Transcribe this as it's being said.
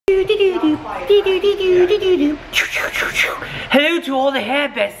Hello to all the hair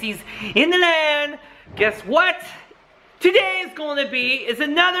besties in the land. Guess what? Today is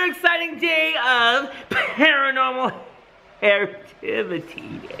another exciting day of Paranormal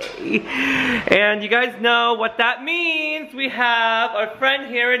Activity Day. And you guys know what that means. We have our friend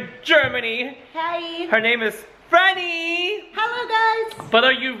here in Germany. Hi. Her name is Frenny. Hello guys. But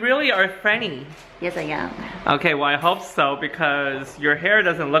are you really our Frenny? Yes, I am. Okay, well I hope so because your hair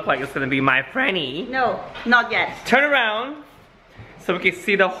doesn't look like it's gonna be my Frenny. No, not yet. Turn around so we can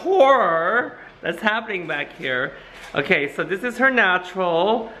see the horror that's happening back here. Okay, so this is her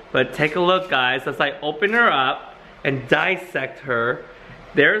natural, but take a look guys as I open her up and dissect her.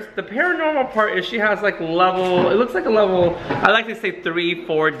 There's the paranormal part is she has like level, it looks like a level, I like to say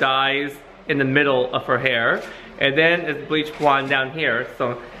 3-4 dyes in the middle of her hair. And then it's bleach blonde down here.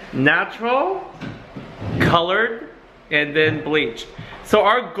 So natural, colored, and then bleached. So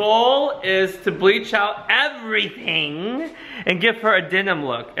our goal is to bleach out everything and give her a denim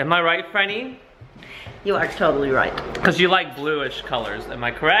look. Am I right, Frenny? You are totally right. Because you like bluish colors, am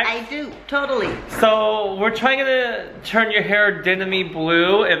I correct? I do, totally. So we're trying to turn your hair denim-y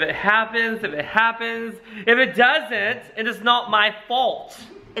blue. If it happens, if it happens. If it doesn't, it is not my fault.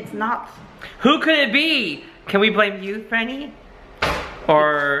 It's not. Who could it be? Can we blame you, Frenny?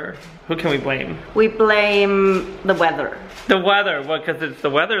 Or who can we blame? We blame the weather. The weather, well, because the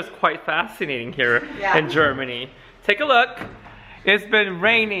weather is quite fascinating here in Germany. Take a look. It's been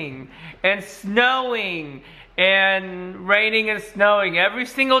raining and snowing and raining and snowing every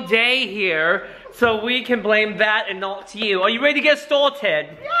single day here. So we can blame that and not you. Are you ready to get started?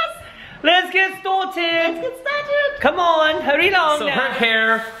 Yes. Let's get started. Let's get started. Come on, hurry along. So now. her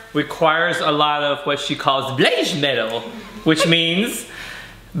hair requires a lot of what she calls bleach metal, which means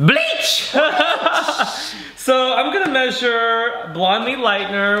bleach. So I'm gonna measure BlondMe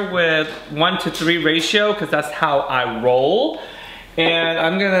lightener with 1:3 ratio because that's how I roll. And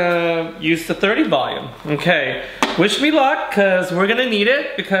I'm gonna use the 30 volume. Okay, wish me luck because we're gonna need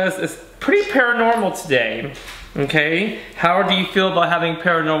it because it's pretty paranormal today. Okay, how do you feel about having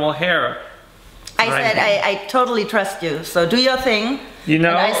paranormal hair? I said I totally trust you, so do your thing. You know,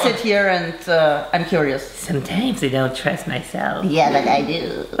 and I sit here and I'm curious. Sometimes I don't trust myself. Yeah, but I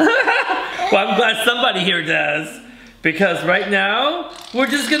do. Well, I'm glad somebody here does. Because right now, we're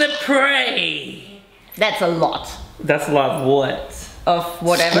just gonna pray. That's a lot. That's a lot of what? Of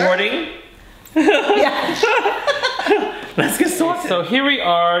whatever. Sporting? Yeah. Let's get started. So here we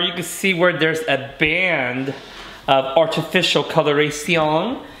are. You can see where there's a band of artificial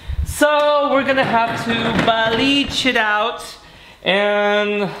coloration. So we're gonna have to bleach it out.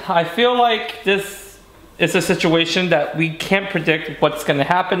 And I feel like this is a situation that we can't predict what's gonna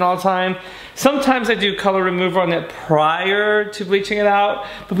happen all the time. Sometimes I do color remover on it prior to bleaching it out,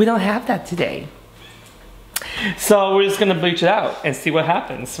 but we don't have that today. So we're just gonna bleach it out and see what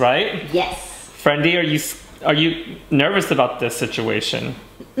happens, right? Yes. Friendy, are you nervous about this situation?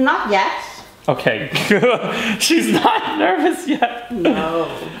 Not yet. Okay, she's not nervous yet. No.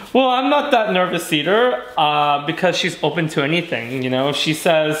 Well, I'm not that nervous either because she's open to anything, you know. She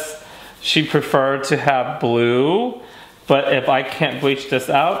says she preferred to have blue, but if I can't bleach this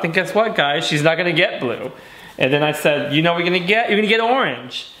out, then guess what, guys? She's not gonna get blue. And then I said, you know what you're gonna get? You're gonna get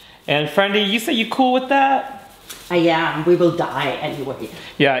orange. And Friendy, you say you cool with that? I am. We will die anyway.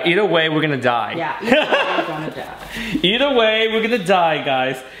 Yeah, either way, we're gonna die. Yeah, either way, we're gonna die. Either way, we're gonna die,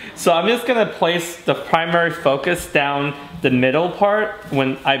 guys. So I'm just gonna place the primary focus down the middle part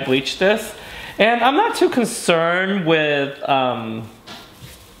when I bleach this. And I'm not too concerned with,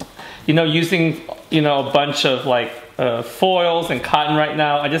 you know, using, you know, a bunch of like foils and cotton right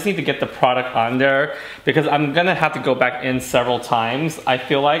now. I just need to get the product on there because I'm gonna have to go back in several times. I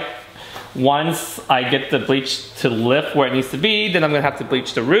feel like once I get the bleach to lift where it needs to be, then I'm gonna have to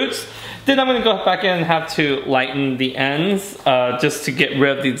bleach the roots. Then I'm gonna go back in and have to lighten the ends just to get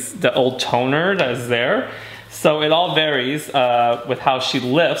rid of the old toner that is there. So it all varies with how she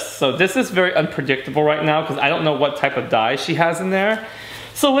lifts. So this is very unpredictable right now because I don't know what type of dye she has in there.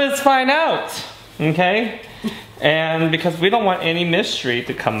 So let's find out, okay? And because we don't want any mystery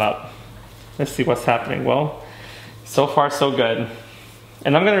to come up. Let's see what's happening. Well, so far so good.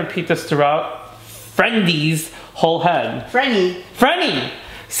 And I'm gonna repeat this throughout Frendy's whole head. Frenny. Frenny!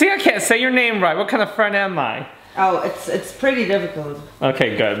 See, I can't say your name right. What kind of friend am I? Oh, it's pretty difficult.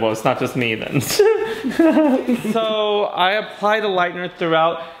 Okay, good. Well, it's not just me then. So I apply the lightener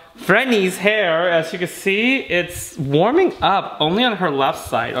throughout Frenny's hair. As you can see, it's warming up only on her left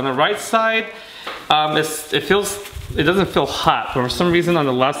side. On the right side, It doesn't feel hot, but for some reason on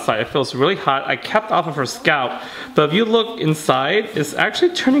the left side it feels really hot. I kept off of her scalp, but if you look inside, it's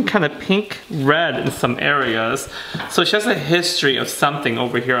actually turning kind of pink red in some areas. So she has a history of something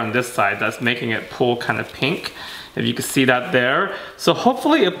over here on this side that's making it pull kind of pink. If you can see that there. So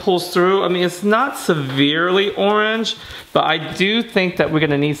hopefully it pulls through. I mean, it's not severely orange, but I do think that we're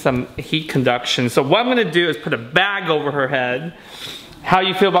gonna need some heat conduction. So what I'm gonna do is put a bag over her head. How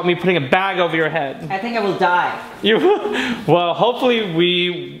you feel about me putting a bag over your head? I think I will die. Well, hopefully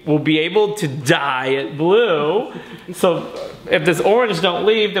we will be able to dye it blue. So if this orange don't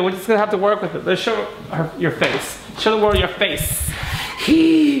leave, then we're just gonna have to work with it. Let's show her your face. Show the world your face.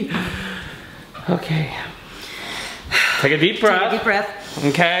 Okay. Take a deep breath. Take a deep breath.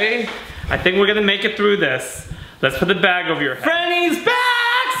 Okay. I think we're gonna make it through this. Let's put the bag over your head. Franny's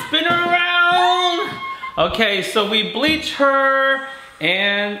back! Spin her around! Okay, so we bleach her,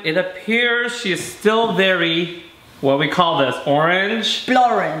 and it appears she is still very, what we call this, orange?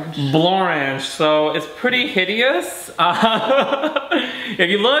 Blorange. Blorange, so it's pretty hideous. If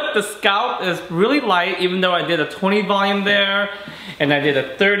you look, the scalp is really light, even though I did a 20 volume there, and I did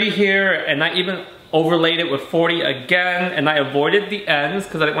a 30 here, and I even overlaid it with 40 again, and I avoided the ends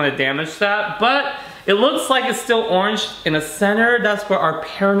because I didn't want to damage that, but it looks like it's still orange in the center. That's where our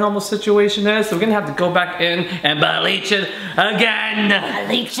paranormal situation is. So we're gonna have to go back in and bleach it again.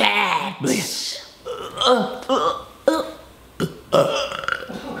 Bleach it. Bleach.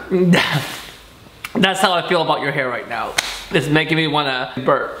 That's how I feel about your hair right now. It's making me wanna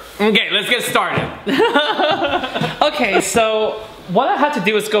burp. Okay, let's get started. Okay, so what I had to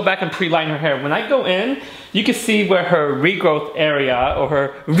do is go back and pre-line her hair. When I go in, you can see where her regrowth area or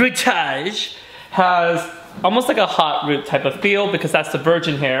her rootage has almost like a hot root type of feel because that's the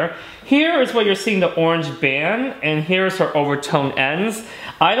virgin hair. Here is where you're seeing the orange band, and here's her overtone ends.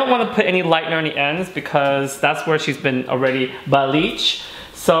 I don't want to put any lightener on the ends because that's where she's been already bleached.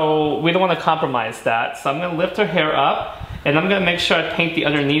 So we don't want to compromise that. So I'm going to lift her hair up, and I'm going to make sure I paint the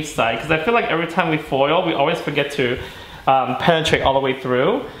underneath side because I feel like every time we foil, we always forget to penetrate all the way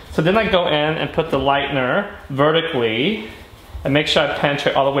through. So then I go in and put the lightener vertically and make sure I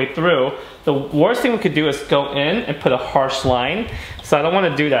penetrate all the way through. The worst thing we could do is go in and put a harsh line. So I don't want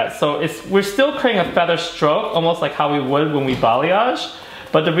to do that. So we're still creating a feather stroke, almost like how we would when we balayage.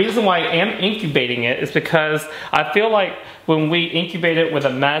 But the reason why I am incubating it is because I feel like when we incubate it with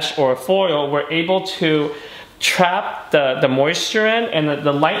a mesh or a foil, we're able to trap the moisture in, and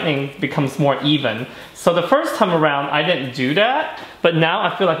the lightening becomes more even. So the first time around, I didn't do that, but now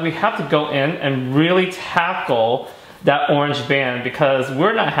I feel like we have to go in and really tackle that orange band because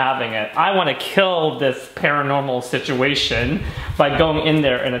we're not having it. I want to kill this paranormal situation by going in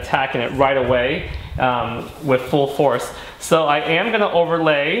there and attacking it right away with full force. So I am going to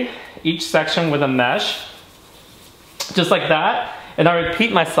overlay each section with a mesh, just like that, and I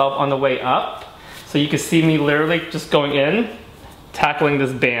repeat myself on the way up. So you can see me literally just going in, tackling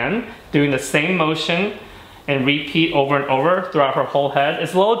this band, doing the same motion, and repeat over and over throughout her whole head.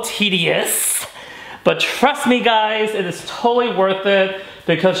 It's a little tedious, but trust me guys, it is totally worth it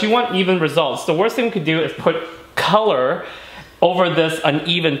because you want even results. The worst thing we could do is put color over this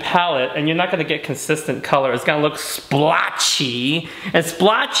uneven palette and you're not gonna get consistent color. It's gonna look splotchy, and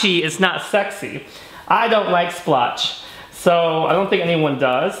splotchy is not sexy. I don't like splotch, so I don't think anyone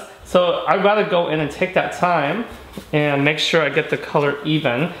does. So I'd rather go in and take that time and make sure I get the color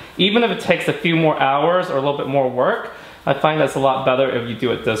even. Even if it takes a few more hours or a little bit more work, I find that's a lot better if you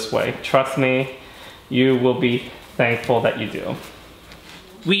do it this way. Trust me, you will be thankful that you do.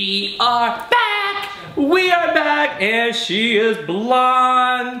 We are back! We are back, and she is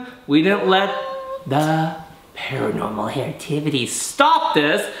blonde. We didn't let the paranormal activity stop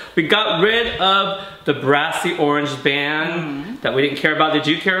this. We got rid of the brassy orange band that we didn't care about. Did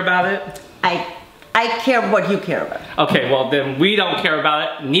you care about it? I care what you care about. Okay, well then we don't care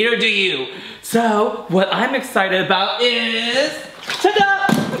about it, neither do you. So, what I'm excited about is, ta-da!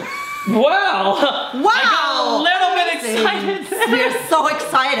 Wow! Wow! I got a little bit excited. We're so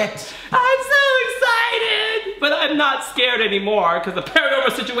excited. I'm so excited! But I'm not scared anymore because the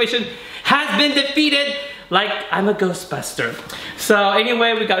paranormal situation has been defeated like I'm a Ghostbuster. So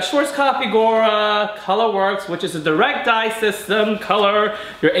anyway, we got Schwarzkopf, IGORA, ColorWorx, which is a direct dye system color.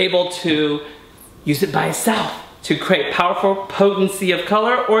 You're able to use it by itself to create powerful potency of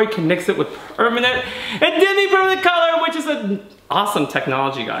color, or you can mix it with permanent and demi-permanent color, which is an awesome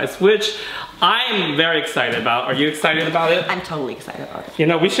technology, guys, which I'm very excited about. Are you excited about it? I'm totally excited about it. You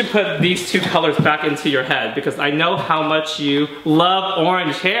know, we should put these two colors back into your head because I know how much you love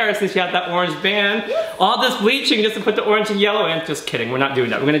orange hair since you have that orange band. All this bleaching just to put the orange and yellow in. Just kidding, we're not doing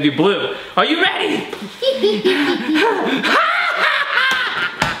that. We're gonna do blue. Are you ready?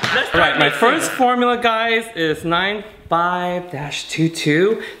 Alright, my first formula, guys, is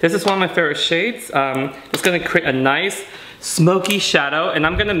 95-22. This is one of my favorite shades. It's gonna create a nice smoky shadow, and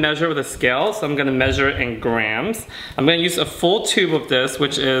I'm gonna measure with a scale, so I'm gonna measure it in grams. I'm gonna use a full tube of this,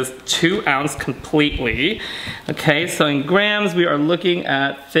 which is 2 ounce completely. Okay, so in grams, we are looking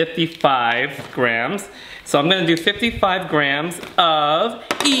at 55 grams. So I'm gonna do 55 grams of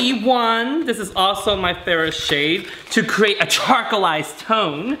E1. This is also my favorite shade to create a charcoalized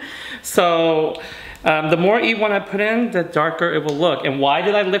tone. So the more E1 I put in, the darker it will look. And why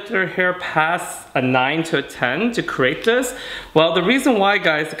did I lift her hair past a 9 to a 10 to create this? Well, the reason why,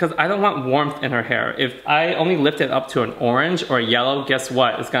 guys, is because I don't want warmth in her hair. If I only lift it up to an orange or a yellow, guess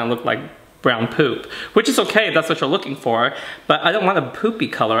what? It's gonna look like brown poop, which is okay if that's what you're looking for, but I don't want a poopy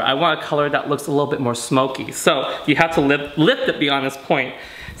color. I want a color that looks a little bit more smoky. So you have to lift it beyond this point.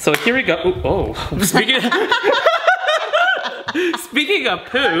 So here we go. Ooh, oh, speaking of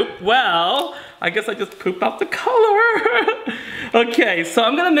poop, well, I guess I just pooped out the color. Okay, so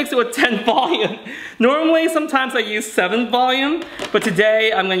I'm gonna mix it with 10 volume. Normally, sometimes I use 7 volume, but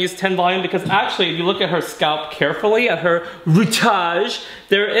today I'm gonna use 10 volume because actually, if you look at her scalp carefully, at her retouche,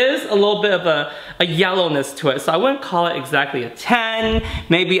 there is a little bit of a yellowness to it. So I wouldn't call it exactly a 10,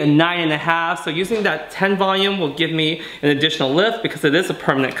 maybe a 9.5. So using that 10 volume will give me an additional lift because it is a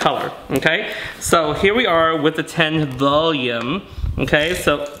permanent color, okay? So here we are with the 10 volume, okay?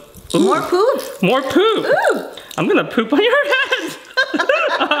 So ooh, more poop. More poop. Ooh. I'm gonna poop on your head.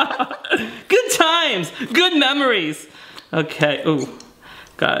 Good times, good memories. Okay, ooh,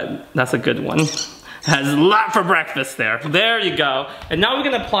 God, that's a good one. Has a lot for breakfast there. There you go. And now we're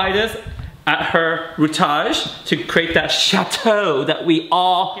gonna apply this at her retouche to create that chateau that we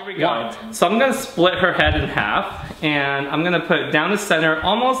all want. So I'm gonna split her head in half and I'm gonna put it down the center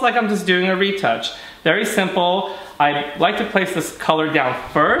almost like I'm just doing a retouch. Very simple. I like to place this color down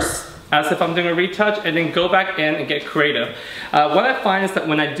first as if I'm doing a retouch and then go back in and get creative. What I find is that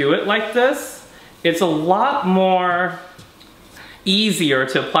when I do it like this, it's a lot more easier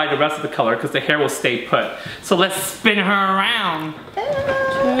to apply the rest of the color because the hair will stay put. So let's spin her around.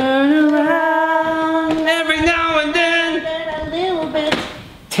 Turn around every now and then. A little bit.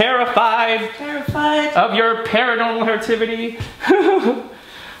 Terrified of your paranormal activity.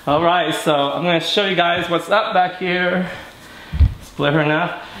 Alright, so I'm going to show you guys what's up back here. Split her in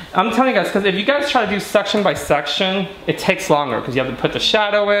half. I'm telling you guys, because if you guys try to do section by section, it takes longer because you have to put the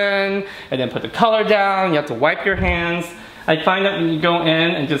shadow in and then put the color down. You have to wipe your hands. I find that when you go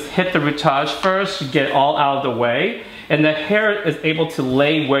in and just hit the retouche first, you get it all out of the way. And the hair is able to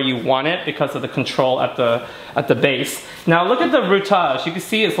lay where you want it because of the control at the base. Now look at the retouche. You can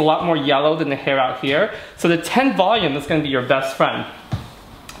see it's a lot more yellow than the hair out here. So the 10 volume is going to be your best friend.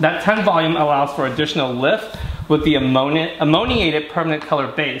 That 10 volume allows for additional lift with the ammoniated permanent color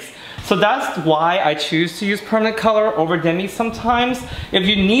base. So that's why I choose to use permanent color over demi sometimes if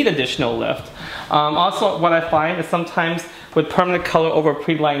you need additional lift. Also, what I find is sometimes with permanent color over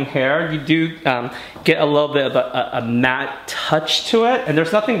pre-lightened hair, you do get a little bit of a matte touch to it, and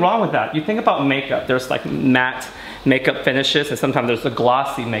there's nothing wrong with that. You think about makeup, there's like matte makeup finishes, and sometimes there's a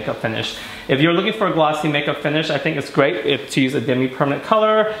glossy makeup finish. If you're looking for a glossy makeup finish, I think it's great to use a demi-permanent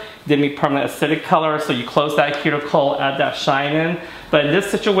color, demi-permanent acidic color, so you close that cuticle, add that shine in. But in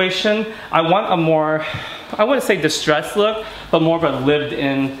this situation, I want a more, I wouldn't say distressed look, but more of a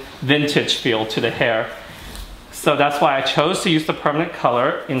lived-in vintage feel to the hair. So that's why I chose to use the permanent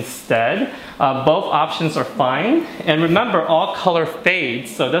color instead. Both options are fine. And remember, all color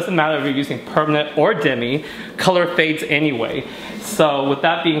fades, so it doesn't matter if you're using permanent or demi, color fades anyway. So with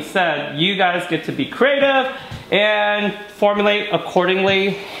that being said, you guys get to be creative and formulate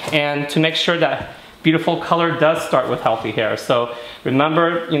accordingly and to make sure that beautiful color does start with healthy hair. So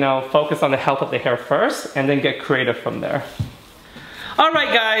remember, you know, focus on the health of the hair first and then get creative from there.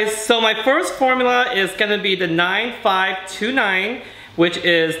 Alright guys, so my first formula is going to be the 9529, which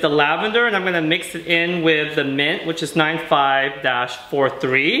is the lavender, and I'm going to mix it in with the mint, which is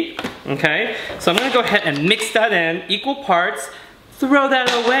 95-43. Okay, so I'm going to go ahead and mix that in, equal parts, throw that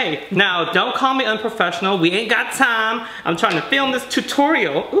away. Now, don't call me unprofessional, we ain't got time. I'm trying to film this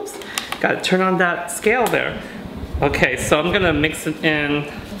tutorial. Oops, gotta turn on that scale there. Okay, so I'm going to mix it in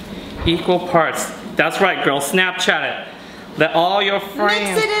equal parts. That's right, girl. Snapchat it. Let all your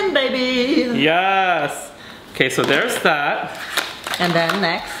friends. Mix it in, baby. Yes. Okay, so there's that. And then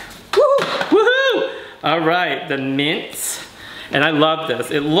next. Woohoo! All right, the mint. And I love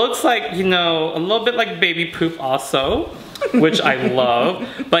this. It looks like, you know, a little bit like baby poop also, which I love.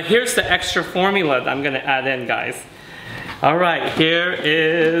 But here's the extra formula that I'm gonna add in, guys. All right, here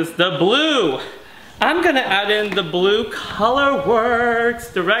is the blue. I'm gonna add in the blue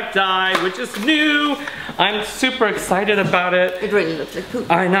ColorWorx direct dye, which is new. I'm super excited about it. It really looks like poop.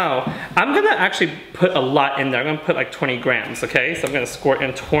 I know. I'm gonna actually put a lot in there. I'm gonna put like 20 grams, okay? So I'm gonna squirt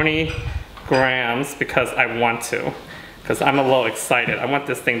in 20 grams because I want to. Because I'm a little excited. I want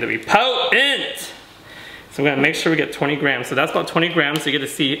this thing to be potent. So I'm gonna make sure we get 20 grams. So that's about 20 grams. So you get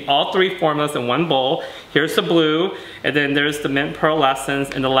to see all three formulas in one bowl. Here's the blue, and then there's the mint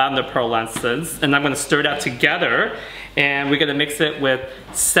pearlescence and the lavender pearlescence. And I'm gonna stir that together. And we're gonna mix it with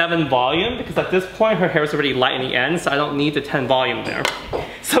 7 volume, because at this point her hair is already light in the end, so I don't need the 10 volume there.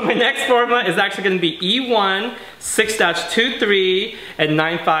 So my next formula is actually gonna be E1, 6-23, and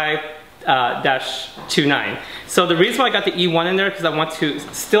 95-29. So the reason why I got the E1 in there because I want to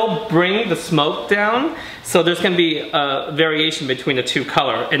still bring the smoke down. So there's going to be a variation between the two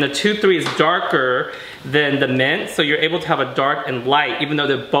color. And the 2-3 is darker than the mint, so you're able to have a dark and light, even though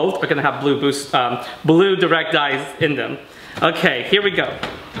they both are going to have blue direct dyes in them. Okay, here we go.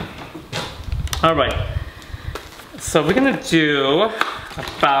 All right. So we're going to do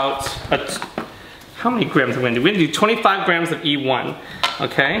about how many grams are we going to do? We're going to do 25 grams of E1.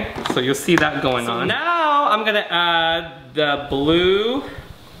 Okay, so you'll see that going on. Now I'm gonna add the blue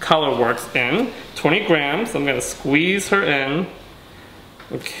ColorWorx in, 20 grams. I'm gonna squeeze her in.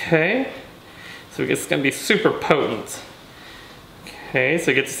 Okay, so it's gonna be super potent. Okay,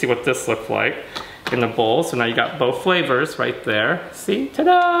 so you get to see what this looks like in the bowl. So now you got both flavors right there. See,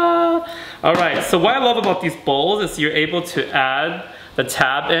 ta-da! All right, so what I love about these bowls is you're able to add the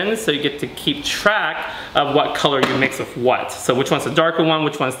tab in, so you get to keep track of what color you mix with what. So which one's the darker one,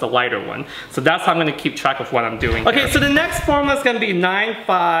 which one's the lighter one. So that's how I'm gonna keep track of what I'm doing. Okay, so the next formula is gonna be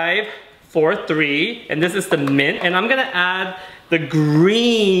 9543, and this is the mint, and I'm gonna add the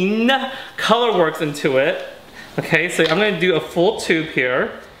green ColorWorx into it. Okay, so I'm gonna do a full tube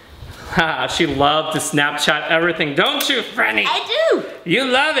here. Ha, she loved to Snapchat everything, don't you, Franny? I do! You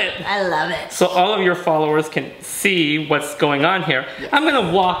love it! I love it. So all of your followers can see what's going on here. Yes. I'm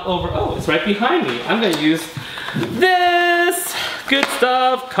gonna walk over, oh, it's right behind me. I'm gonna use this good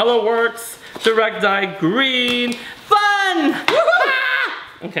stuff, ColorWorx Direct Dye Green. Fun!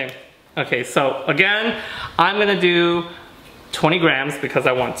 Okay, so again, I'm gonna do 20 grams because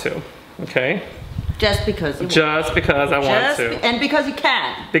I want to, okay? Just because you Just because I want to. And because you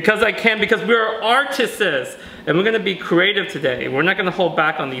can. Because I can, because we're artists. And we're gonna be creative today. We're not gonna hold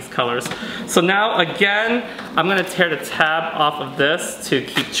back on these colors. So now, again, I'm gonna tear the tab off of this to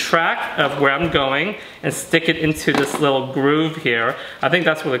keep track of where I'm going and stick it into this little groove here. I think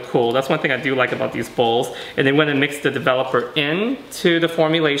that's really cool. That's one thing I do like about these bowls. And then when I mix the developer into the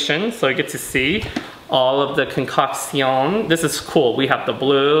formulation, so you get to see all of the concoction. This is cool. We have the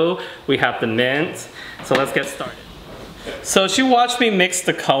blue, we have the mint. So let's get started. So as you watch me mix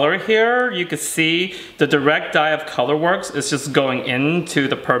the color here, you can see the direct dye of ColorWorx is just going into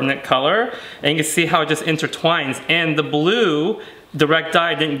the permanent color. And you can see how it just intertwines. And the blue direct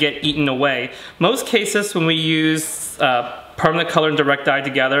dye didn't get eaten away. Most cases when we use permanent color and direct dye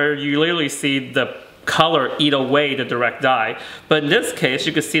together, you literally see the color eat away the direct dye. But in this case,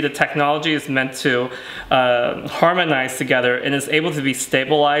 you can see the technology is meant to harmonize together and is able to be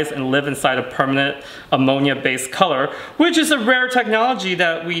stabilized and live inside a permanent ammonia-based color, which is a rare technology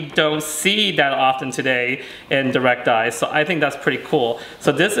that we don't see that often today in direct dye. So I think that's pretty cool.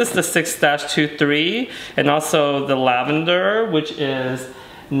 So this is the 6-23 and also the lavender, which is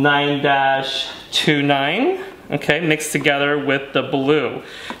 9-29. Okay, mixed together with the blue.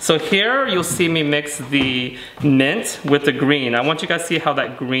 So here you'll see me mix the mint with the green. I want you guys to see how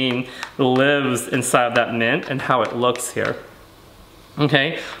that green lives inside of that mint and how it looks here.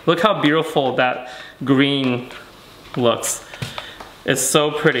 Okay, look how beautiful that green looks. It's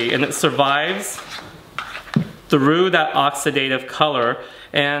so pretty and it survives through that oxidative color.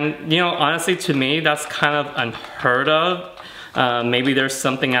 And you know, honestly to me, that's kind of unheard of. Maybe there's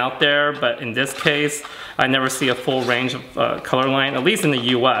something out there, but in this case, I never see a full range of color line, at least in the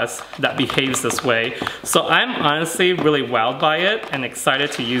US, that behaves this way. So I'm honestly really wowed by it and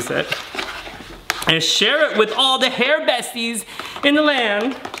excited to use it. And share it with all the hair besties in the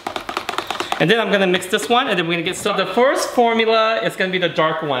land. And then I'm gonna mix this one and then we're gonna get started. So the first formula is gonna be the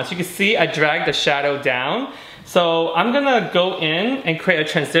darker one. As you can see, I dragged the shadow down. So I'm gonna go in and create a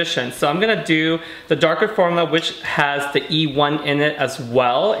transition. So I'm gonna do the darker formula, which has the E1 in it as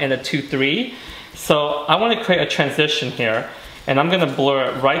well, and a 2-3. So I wanna create a transition here, and I'm gonna blur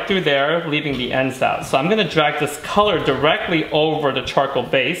it right through there, leaving the ends out. So I'm gonna drag this color directly over the charcoal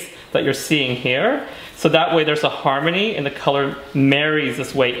base that you're seeing here. So that way there's a harmony and the color marries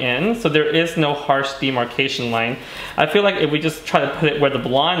this way in. So there is no harsh demarcation line. I feel like if we just try to put it where the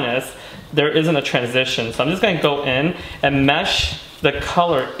blonde is, there isn't a transition. So I'm just gonna go in and mesh the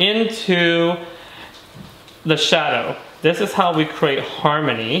color into the shadow. This is how we create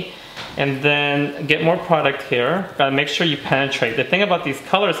harmony. And then get more product here. Gotta make sure you penetrate. The thing about these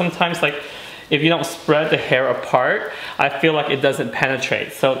colors, sometimes like if you don't spread the hair apart, I feel like it doesn't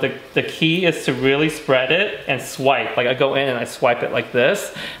penetrate. So the key is to really spread it and swipe. Like I go in and I swipe it like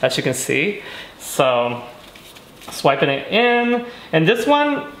this, as you can see. So swiping it in. And this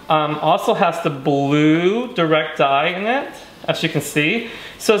one also has the blue direct dye in it, as you can see.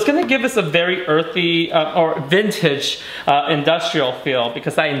 So it's gonna give us a very earthy or vintage industrial feel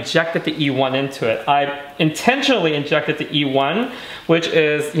because I injected the E1 into it. I intentionally injected the E1, which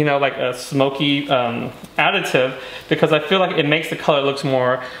is, you know, like a smoky additive, because I feel like it makes the color looks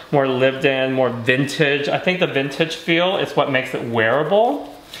more lived in, more vintage. I think the vintage feel is what makes it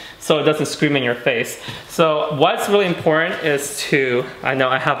wearable, so it doesn't scream in your face. So what's really important is to, I know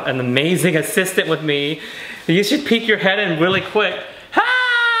I have an amazing assistant with me. You should peek your head in really quick.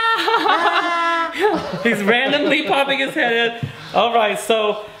 He's randomly popping his head in. All right,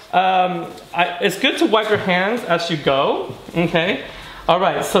 so it's good to wipe your hands as you go, okay? All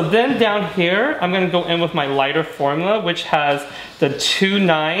right, so then down here, I'm gonna go in with my lighter formula, which has the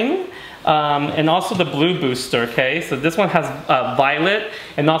 2-9 and also the blue booster, okay? So this one has violet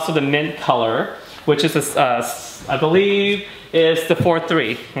and also the mint color, which is, I believe, is the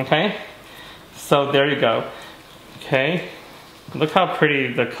 4-3, okay? So there you go, okay? Look how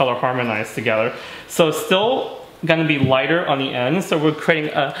pretty the color harmonized together. So it's still gonna be lighter on the end, so we're creating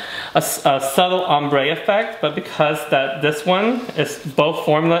a subtle ombre effect, but because this one is both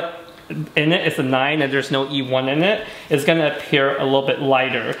formula in it, it's a 9 and there's no E1 in it, it's gonna appear a little bit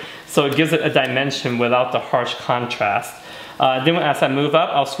lighter. So it gives it a dimension without the harsh contrast. Then as I move up,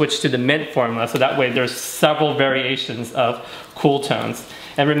 I'll switch to the mint formula, so that way there's several variations of cool tones.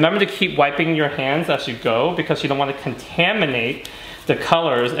 And remember to keep wiping your hands as you go because you don't want to contaminate the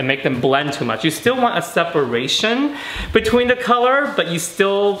colors and make them blend too much. You still want a separation between the color, but you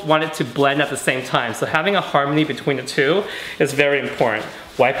still want it to blend at the same time. So having a harmony between the two is very important.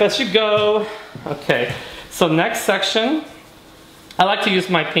 Wipe as you go. Okay, so next section, I like to use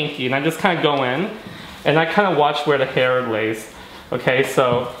my pinky and I just kind of go in and I kind of watch where the hair lays. Okay,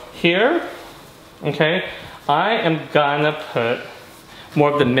 so here, okay, I am gonna put more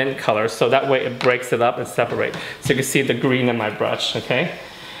of the mint color, so that way it breaks it up and separates. So you can see the green in my brush, okay?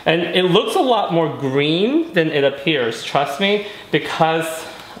 And it looks a lot more green than it appears, trust me, because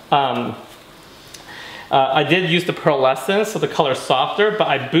I did use the pearlescence, so the color is softer, but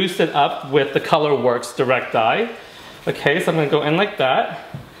I boosted up with the ColorWorx direct dye. Okay, so I'm gonna go in like that,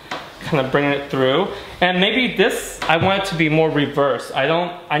 kind of bring it through. And maybe this, I want it to be more reverse. I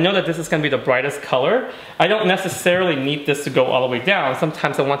know that this is gonna be the brightest color. I don't necessarily need this to go all the way down.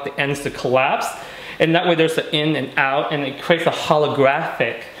 Sometimes I want the ends to collapse, and that way there's an in and out, and it creates a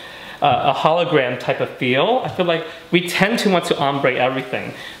holographic, a hologram type of feel. I feel like we tend to want to ombre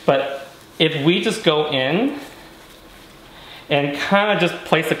everything, but if we just go in and kind of just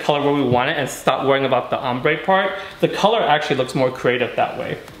place the color where we want it and stop worrying about the ombre part, the color actually looks more creative that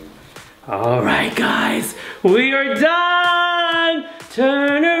way. All right, guys, we are done.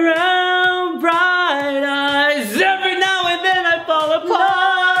 Turn around, bright eyes. Every now and then I fall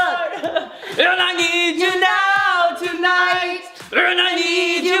apart. And I need you now, tonight. And I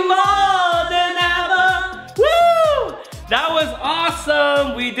need you more than ever. Woo! That was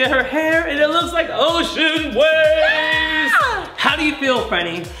awesome. We did her hair and it looks like ocean waves. Yeah! How do you feel,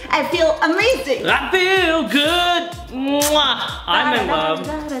 Frenny? I feel amazing. I feel good. Mwah. I'm in love.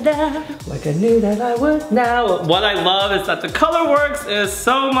 Like I knew that I would now. What I love is that the ColorWorx is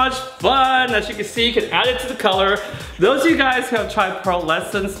so much fun. As you can see, you can add it to the color. Those of you guys who have tried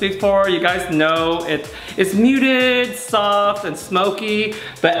pearlescence before, you guys know it's muted, soft, and smoky,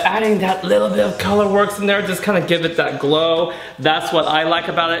 but adding that little bit of ColorWorx in there just kind of give it that glow. That's what I like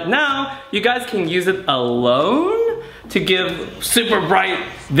about it. Now, you guys can use it alone to give super bright,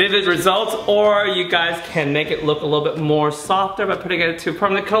 vivid results, or you guys can make it look a little bit more softer by putting it to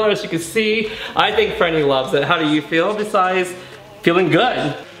permanent color. As you can see, I think Frenny loves it. How do you feel besides feeling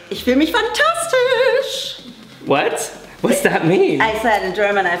good? Ich fühle mich fantastisch. What? What's that mean? I said in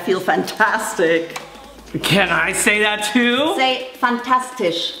German, I feel fantastic. Can I say that too? Say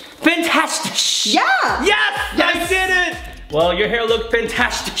fantastisch. Fantastic. Yeah. Yes, I did it. Well, your hair looked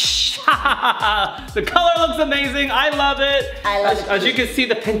fantastic. The color looks amazing. I love it. I love it. As you can see,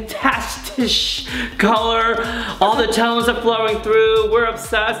 the fantastic color. All the tones are flowing through. We're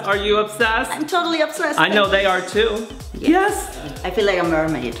obsessed. Are you obsessed? I'm totally obsessed. I know they are too. Yes. I feel like a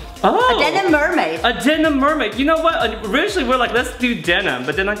mermaid. Oh. A denim mermaid. A denim mermaid. You know what? Originally we were like, let's do denim,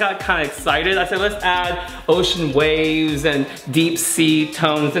 but then I got kind of excited. I said, let's add ocean waves and deep sea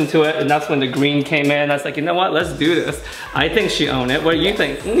tones into it, and that's when the green came in. I was like, you know what? Let's do this. I think she owned it. What do you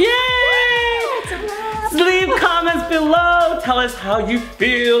think? Yay! Leave comments below. Tell us how you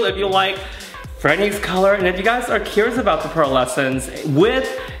feel, if you like Frenny's color, and if you guys are curious about the pearlescence with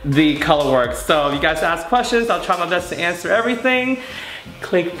the ColorWorx. So if you guys ask questions, I'll try my best to answer everything.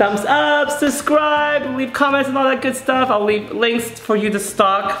 Click thumbs up, subscribe, leave comments and all that good stuff. I'll leave links for you to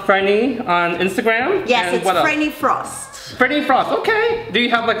stalk Frenny on Instagram. Yes, and it's Vrenifrost. Vrenifrost, okay. Do you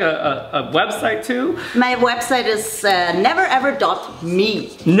have like a website too? My website is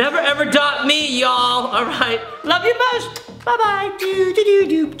neverever.me. Neverever.me, y'all. All right. Love you much. Bye-bye.